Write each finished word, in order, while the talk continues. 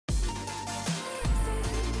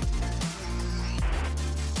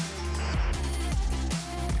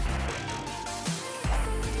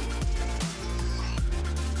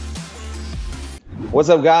What's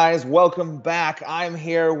up, guys? Welcome back. I'm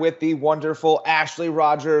here with the wonderful Ashley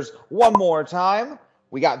Rogers one more time.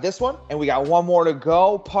 We got this one, and we got one more to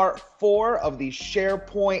go. Part 4 of the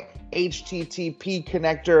SharePoint HTTP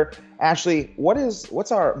Connector. Ashley,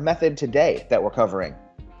 what's our method today that we're covering?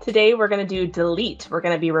 Today, we're going to do delete. We're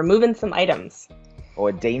going to be removing some items. Oh,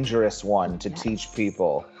 a dangerous one to teach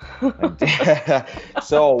people.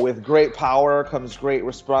 So with great power comes great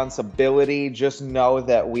responsibility. Just know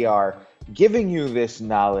that we are giving you this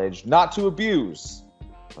knowledge, not to abuse,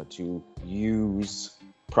 but to use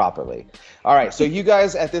properly. All right, so you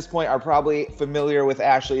guys at this point are probably familiar with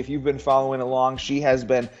Ashley. If you've been following along, she has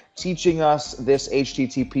been teaching us this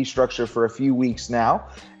HTTP structure for a few weeks now.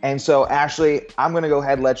 And so Ashley, I'm gonna go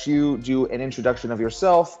ahead and let you do an introduction of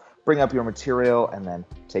yourself, bring up your material, and then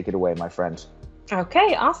take it away, my friend.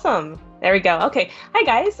 Okay, awesome. There we go. Okay. Hi,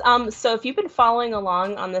 guys. So if you've been following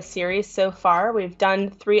along on this series so far, we've done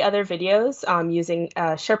 3 other videos using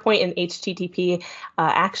SharePoint and HTTP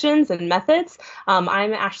actions and methods.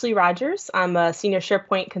 I'm Ashley Rogers. I'm a senior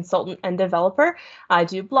SharePoint consultant and developer. I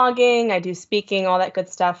do blogging, I do speaking, all that good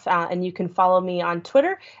stuff. And you can follow me on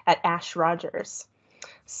Twitter at Ash Rogers.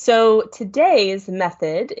 So today's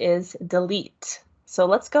method is delete. So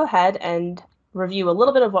let's go ahead and review a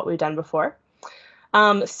little bit of what we've done before.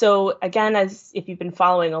 So again, if you've been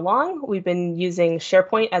following along, we've been using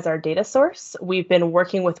SharePoint as our data source. We've been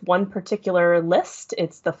working with one particular list.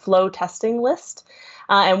 It's the flow testing list.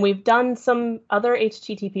 And we've done some other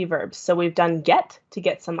HTTP verbs. So we've done get to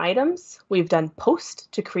get some items. We've done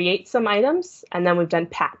post to create some items. And then we've done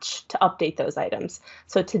patch to update those items.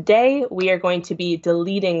 So today we are going to be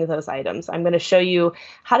deleting those items. I'm going to show you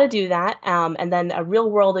how to do that. And then a real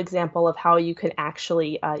world example of how you can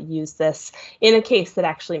actually use this in a case that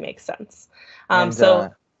actually makes sense.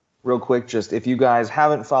 Real quick, just if you guys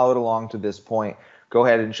haven't followed along to this point, go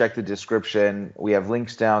ahead and check the description. We have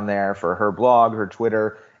links down there for her blog, her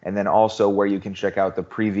Twitter, and then also where you can check out the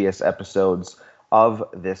previous episodes of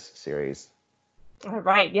this series. All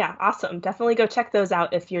right. Yeah, awesome. Definitely go check those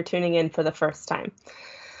out if you're tuning in for the first time.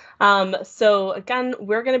 So again,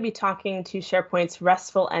 we're going to be talking to SharePoint's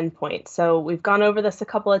RESTful endpoint. So we've gone over this a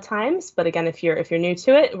couple of times, but again, if you're new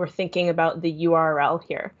to it, we're thinking about the URL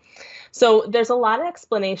here. So there's a lot of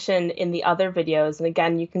explanation in the other videos. And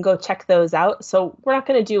again, you can go check those out. So we're not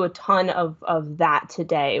going to do a ton of that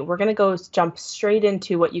today. We're going to go jump straight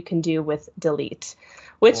into what you can do with delete,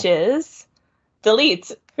 which is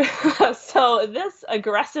delete. So this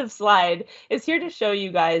aggressive slide is here to show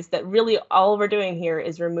you guys that really all we're doing here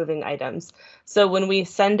is removing items. So when we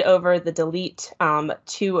send over the delete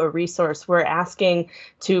to a resource, we're asking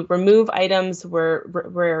to remove items. We're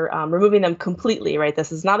removing them completely, right?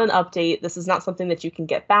 This is not an update. This is not something that you can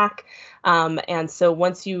get back. And so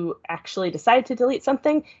once you actually decide to delete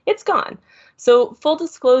something, it's gone. So full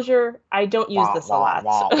disclosure, I don't use this a lot.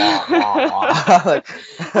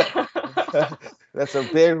 That's a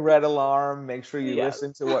big red alarm. Make sure you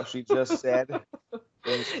listen to what she just said.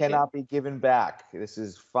 Things cannot be given back. This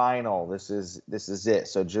is final. This is it.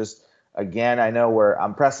 So just again, I know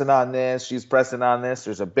I'm pressing on this. She's pressing on this.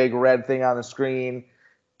 There's a big red thing on the screen.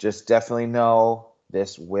 Just definitely know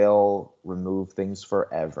this will remove things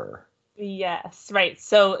forever. Yes, right.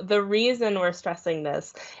 So the reason we're stressing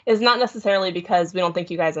this is not necessarily because we don't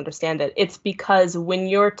think you guys understand it. It's because when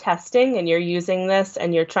you're testing and you're using this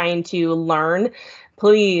and you're trying to learn,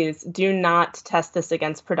 please do not test this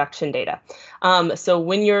against production data. So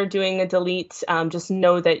when you're doing a delete, just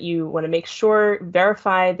know that you want to make sure,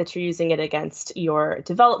 verify that you're using it against your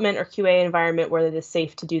development or QA environment where it is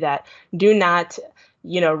safe to do that. Do not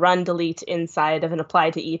run delete inside of an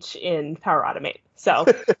apply to each in Power Automate. So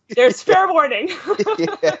there's fair warning.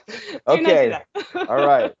 Yeah. Okay. All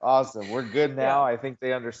right. Awesome. We're good now. Yeah. I think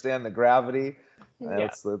they understand the gravity.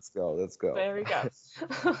 Let's go. There we go.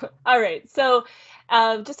 All right. So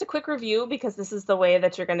just a quick review, because this is the way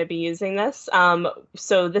that you're going to be using this.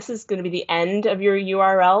 So this is going to be the end of your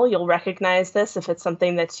URL. You'll recognize this if it's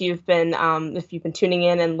something that you've been tuning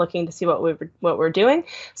in and looking to see what we're doing.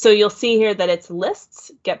 So you'll see here that it's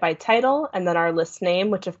lists, get by title, and then our list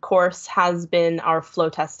name, which of course has been our flow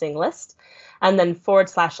testing list. And then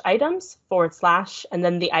 /items, / and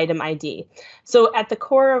then the item ID. So at the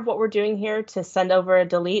core of what we're doing here to send over a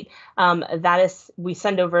delete, we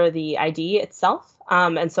send over the ID itself.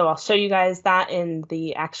 And so I'll show you guys that in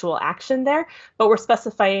the actual action there, but we're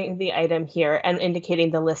specifying the item here and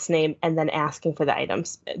indicating the list name and then asking for the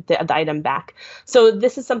item back. So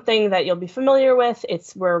this is something that you'll be familiar with.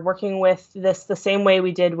 We're working with this the same way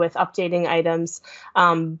we did with updating items.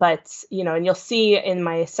 But, and you'll see in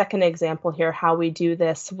my second example here how we do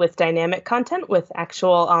this with dynamic content with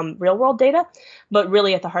actual real world data, but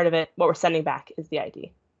really at the heart of it, what we're sending back is the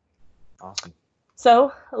ID. Awesome.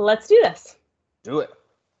 So let's do this. Do it.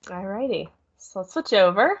 All righty. So let's switch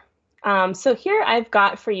over. So here I've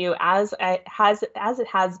got for you, as it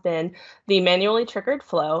has been, the manually triggered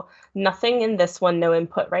flow. Nothing in this one, no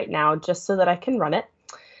input right now, just so that I can run it.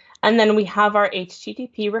 And then we have our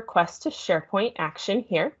HTTP request to SharePoint action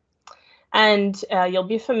here. And you'll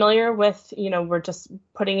be familiar with, we're just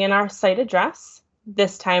putting in our site address.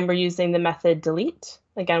 This time we're using the method delete.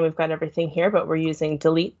 Again, we've got everything here, but we're using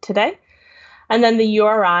delete today. And then the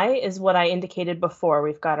URI is what I indicated before.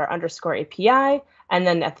 We've got our underscore API. And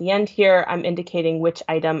then at the end here, I'm indicating which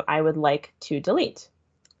item I would like to delete.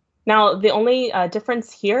 Now, the only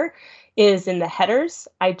difference here is in the headers.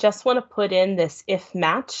 I just want to put in this if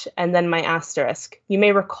match and then my asterisk. You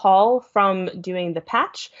may recall from doing the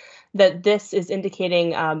patch that this is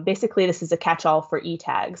indicating, basically this is a catch-all for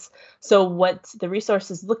e-tags. So what the resource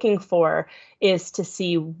is looking for is to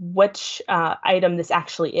see which item this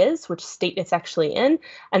actually is, which state it's actually in,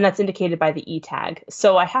 and that's indicated by the e-tag.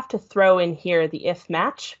 So I have to throw in here the if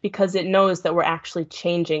match because it knows that we're actually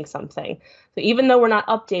changing something. So even though we're not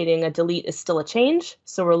updating, a delete is still a change,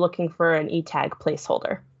 so we're looking for an e-tag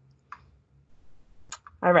placeholder.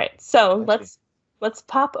 All right, so let's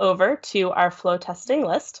pop over to our flow testing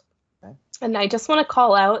list. And I just want to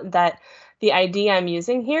call out that the ID I'm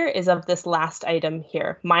using here is of this last item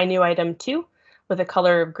here, my new item 2 with a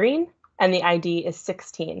color of green, and the ID is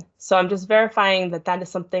 16. So I'm just verifying that that is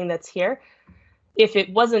something that's here. If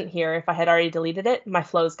it wasn't here, if I had already deleted it, my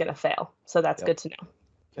flow is going to fail. So that's good to know.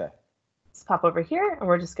 Okay. Let's pop over here and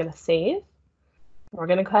we're just going to save. We're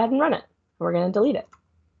going to go ahead and run it. We're going to delete it.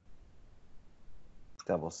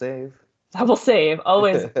 Double save. Double save,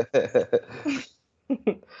 always.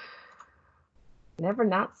 Never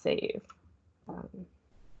not save.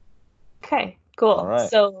 Okay, cool. All right.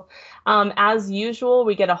 So as usual,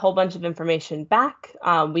 we get a whole bunch of information back.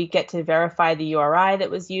 We get to verify the URI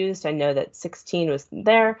that was used. I know that 16 was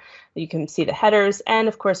there. You can see the headers. And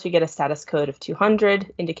of course, we get a status code of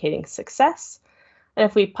 200 indicating success. And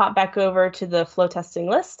if we pop back over to the flow testing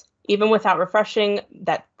list, even without refreshing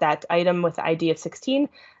that item with the ID of 16,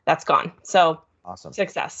 that's gone. So awesome.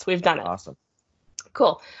 Success. We've done it. Awesome.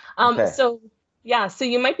 Cool. Okay. So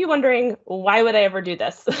you might be wondering, why would I ever do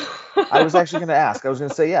this? I was actually going to ask. I was going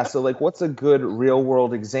to say, yeah. So like, what's a good real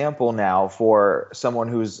world example now for someone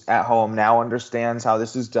who's at home now understands how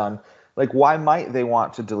this is done? Like, why might they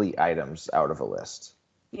want to delete items out of a list?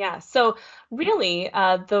 Yeah, so really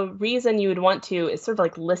the reason you would want to is sort of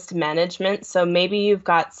like list management. So maybe you've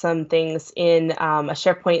got some things in a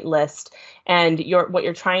SharePoint list and what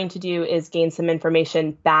you're trying to do is gain some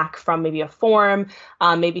information back from maybe a form.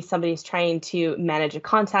 Maybe somebody's trying to manage a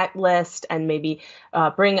contact list and maybe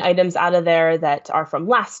bring items out of there that are from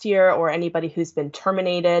last year or anybody who's been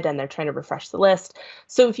terminated and they're trying to refresh the list.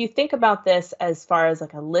 So if you think about this as far as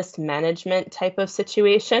like a list management type of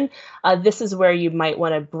situation, this is where you might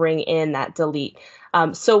want to bring in that delete.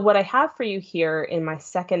 So what I have for you here in my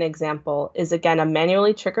second example is, again, a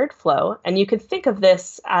manually triggered flow. And you could think of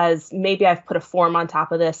this as maybe I've put a form on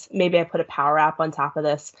top of this, maybe I put a Power App on top of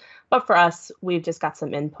this. But for us, we've just got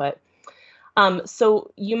some input.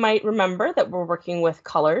 So you might remember that we're working with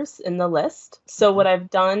colors in the list. So what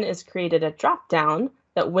I've done is created a drop down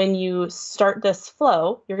that when you start this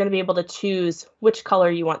flow, you're going to be able to choose which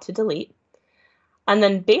color you want to delete. And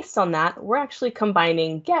then based on that, we're actually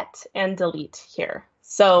combining get and delete here.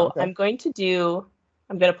 So okay. I'm going to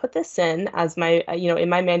put this in as my, in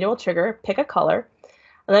my manual trigger, pick a color,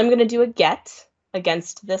 and then I'm going to do a get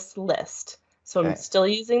against this list. So okay. I'm still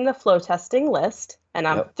using the flow testing list, and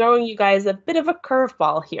I'm throwing you guys a bit of a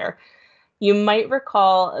curveball here. You might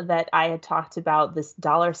recall that I had talked about this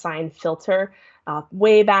 $ filter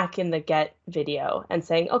way back in the get video and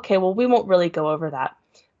saying, okay, well, we won't really go over that.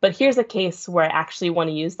 But here's a case where I actually want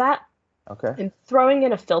to use that. Okay. And throwing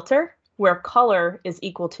in a filter where color is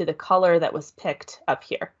equal to the color that was picked up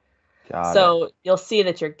here. So you'll see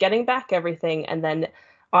that you're getting back everything and then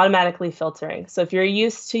automatically filtering. So if you're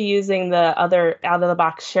used to using the other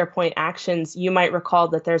out-of-the-box SharePoint actions, you might recall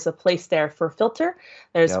that there's a place there for filter.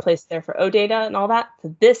 There's a place there for OData and all that.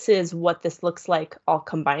 So this is what this looks like all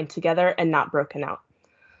combined together and not broken out.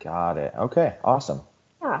 Got it. Okay, awesome.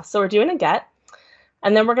 Yeah, so we're doing a get.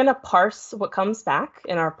 And then we're going to parse what comes back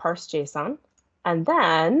in our parse JSON. And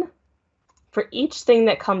then for each thing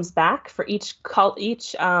that comes back, for each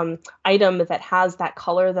item that has that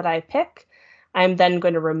color that I pick, I'm then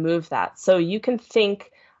going to remove that. So you can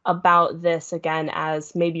think about this again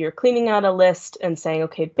as maybe you're cleaning out a list and saying,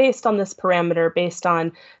 okay, based on this parameter, based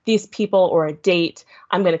on these people or a date,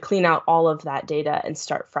 I'm going to clean out all of that data and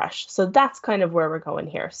start fresh. So that's kind of where we're going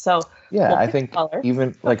here. So Yeah, we'll I pick think color.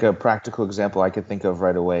 even like a practical example I could think of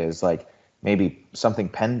right away is like maybe something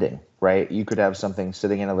pending, right? You could have something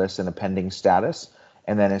sitting in a list in a pending status,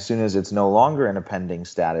 and then as soon as it's no longer in a pending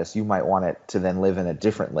status, you might want it to then live in a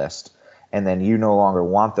different list, and then you no longer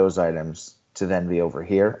want those items to then be over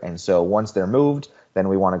here. And so once they're moved, then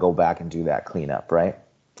we want to go back and do that cleanup, right?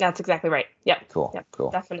 That's exactly right. Yep. Cool, Yep. cool.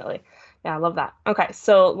 Definitely. Yeah, I love that. Okay,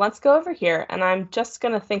 so let's go over here, and I'm just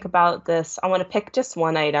going to think about this. I want to pick just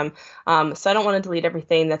one item. So I don't want to delete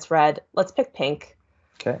everything that's red. Let's pick pink.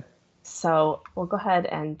 Okay. So we'll go ahead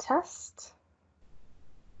and test.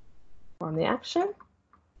 Perform the action.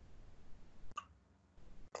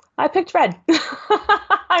 I picked red.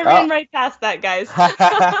 I ran right past that, guys.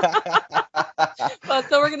 But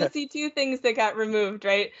so we're going to see two things that got removed,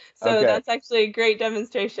 right? So Okay. that's actually a great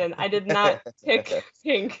demonstration. I did not pick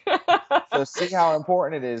pink. So see how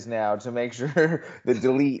important it is now to make sure the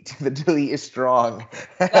delete is strong.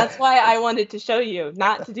 That's why I wanted to show you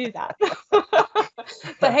not to do that.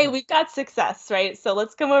 But hey, we've got success, right? So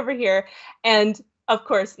let's come over here. And of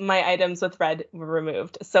course, my items with red were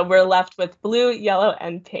removed. So we're left with blue, yellow,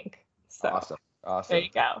 and pink. So Awesome. there you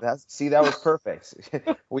go. That was perfect.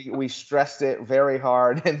 we stressed it very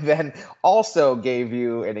hard and then also gave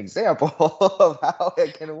you an example of how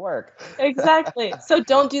it can work. Exactly. So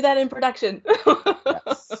don't do that in production.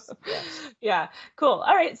 Yes. Yeah, cool.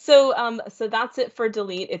 All right. So so that's it for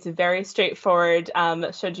delete. It's very straightforward.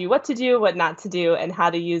 Showed you what to do, what not to do, and how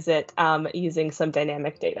to use it using some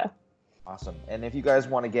dynamic data. Awesome. And if you guys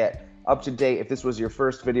want to get up to date, if this was your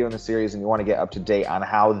first video in the series and you want to get up to date on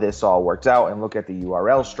how this all worked out and look at the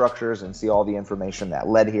URL structures and see all the information that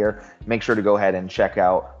led here, make sure to go ahead and check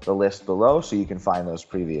out the list below so you can find those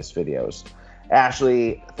previous videos.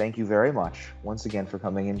 Ashley, thank you very much once again for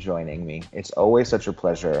coming and joining me. It's always such a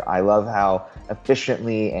pleasure. I love how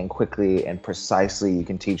efficiently and quickly and precisely you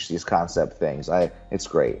can teach these concept things. It's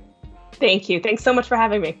great. Thank you. Thanks so much for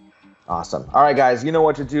having me. Awesome. All right, guys, you know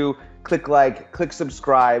what to do. Click like, click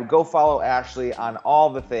subscribe, go follow Ashley on all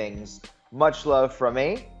the things. Much love from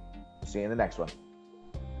me. See you in the next one.